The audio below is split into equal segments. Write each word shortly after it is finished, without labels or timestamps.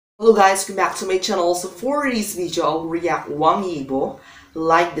Hello guys, welcome back to my channel. So for this video, I'll react Wangyibo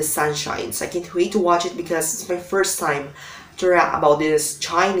Like the Sunshine. So I can't wait to watch it because it's my first time to react about this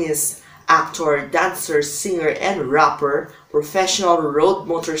Chinese actor, dancer, singer, and rapper, professional road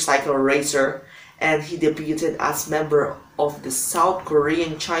motorcycle racer, and he debuted as member of the South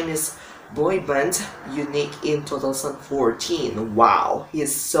Korean Chinese boy band Unique in 2014. Wow, he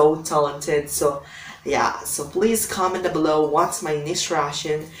is so talented. So yeah, so please comment down below what's my next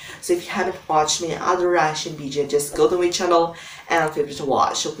reaction. So if you haven't watched my other reaction video, just go to my channel and feel free to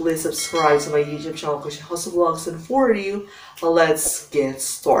watch. So please subscribe to my YouTube channel because I host vlogs and for you. Let's get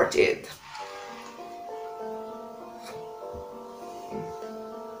started.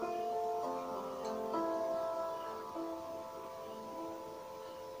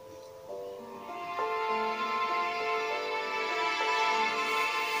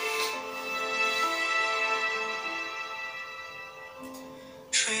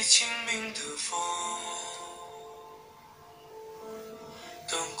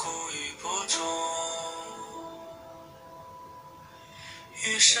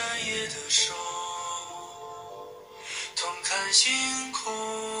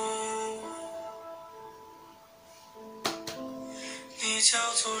你叫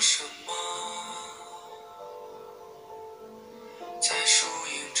做什么？在树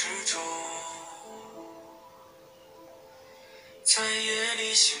影之中，在夜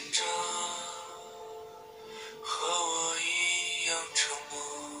里醒着，和我一样沉默。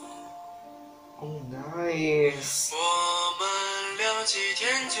Oh, nice. 我们聊几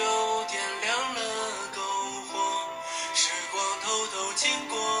天就点亮了篝火，时光偷偷经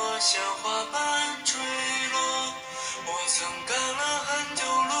过，像花瓣坠落。我曾赶了很久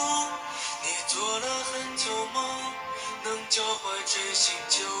路，你做了很久梦，能交换真心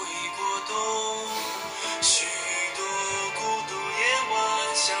就已过冬。许多孤独夜晚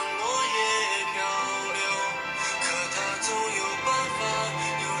像落叶漂流，可它总有办法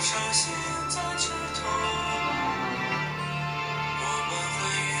流畅写在枝头。我们会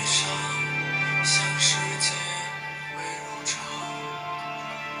遇上，像世界会如常。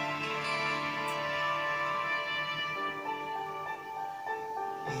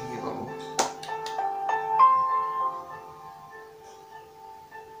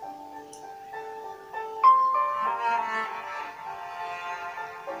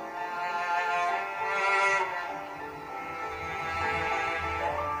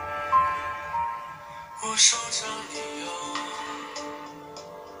我收藏你哟，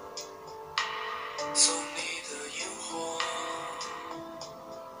送你的萤火，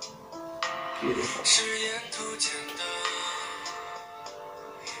是沿途间的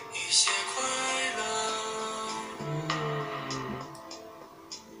一些快乐。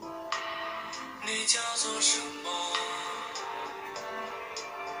你叫做什么？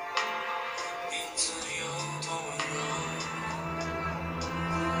名字有多温柔？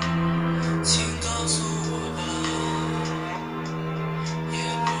请告诉我吧，夜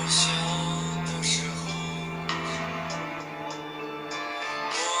落下的时候，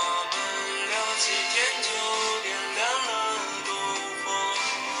我们聊几天就点亮了篝火，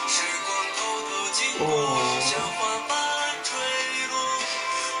时光偷偷经过，像花瓣坠落。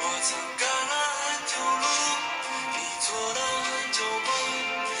我曾赶了很久路，你做了很久梦，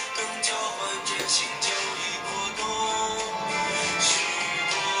等交换真心就已过冬。许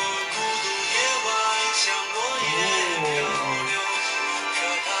多孤独夜晚像落叶漂流，可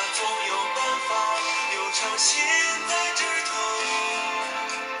它总有办法流畅写在枝头。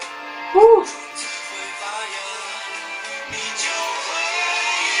种子会发芽，你就会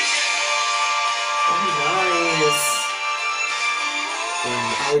遇见。Oh, nice. And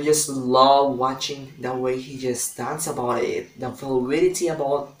I just love watching the way he just dance about it. The fluidity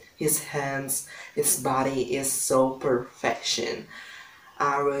about his hands, his body is so perfection.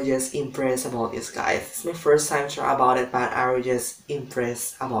 I was just impressed about this guy. It's my first time to try about it, but I was just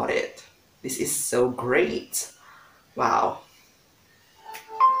impressed about it. This is so great. Wow.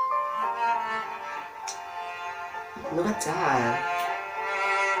 Look at that.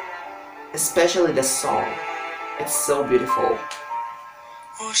 Especially the song. It's so beautiful.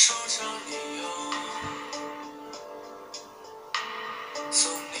 我收藏你哟，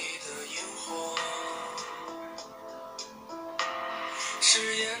送你的萤火，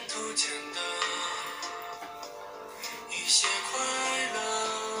是沿途间的一些快乐。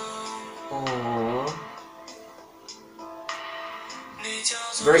Aww. 你叫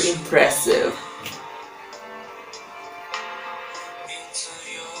做 Very 什么？ impressive. 名字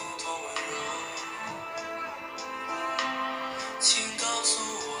有多温柔？请告诉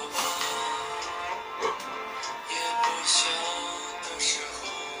我吧，夜落下的时候。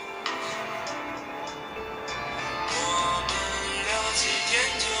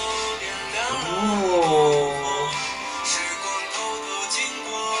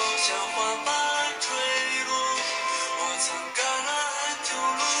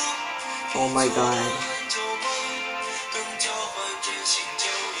Oh my god.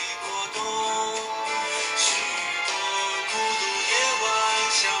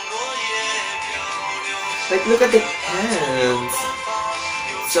 Like, look at the hands.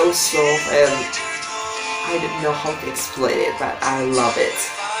 So soft, and I don't know how to explain it, but I love it.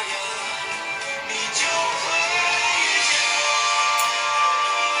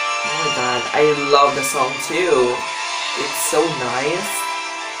 Oh my god, I love the song too. It's so nice.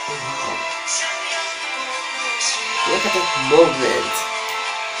 Wow. Look at the movement.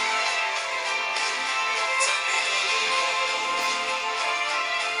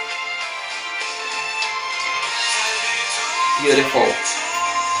 Beautiful.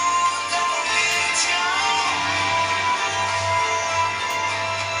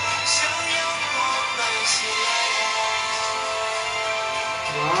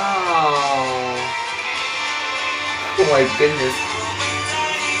 Wow. Oh my goodness.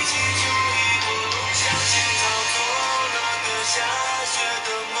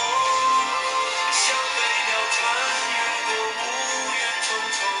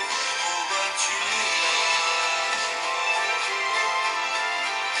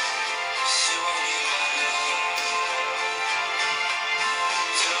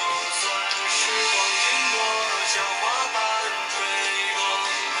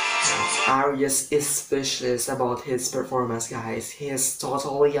 Arias is speechless about his performance, guys. He is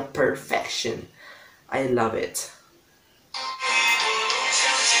totally a perfection. I love it.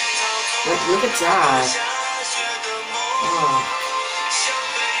 Like, look at that. Oh.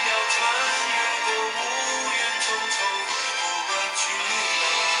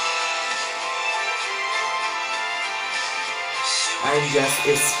 I'm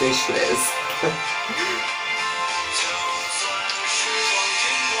just speechless.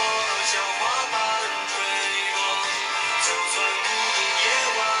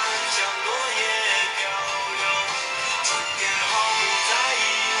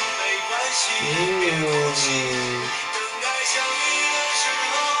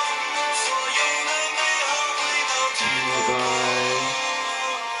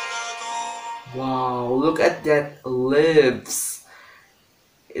 Wow, look at that lips.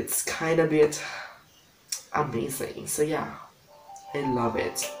 It's kind of bit amazing. So yeah, I love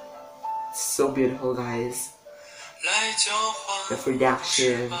it. It's so beautiful, guys. The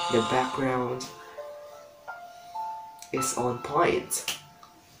production, the background is on point.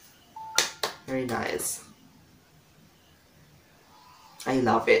 Very nice. I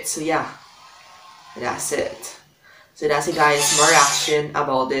love it. So yeah, that's it. So that's it, guys. More reaction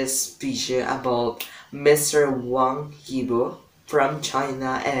about this video about Mr. Wangyibo from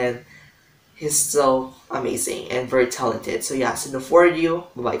China, and he's so amazing and very talented. So yeah, so no further ado,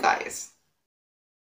 bye bye, guys.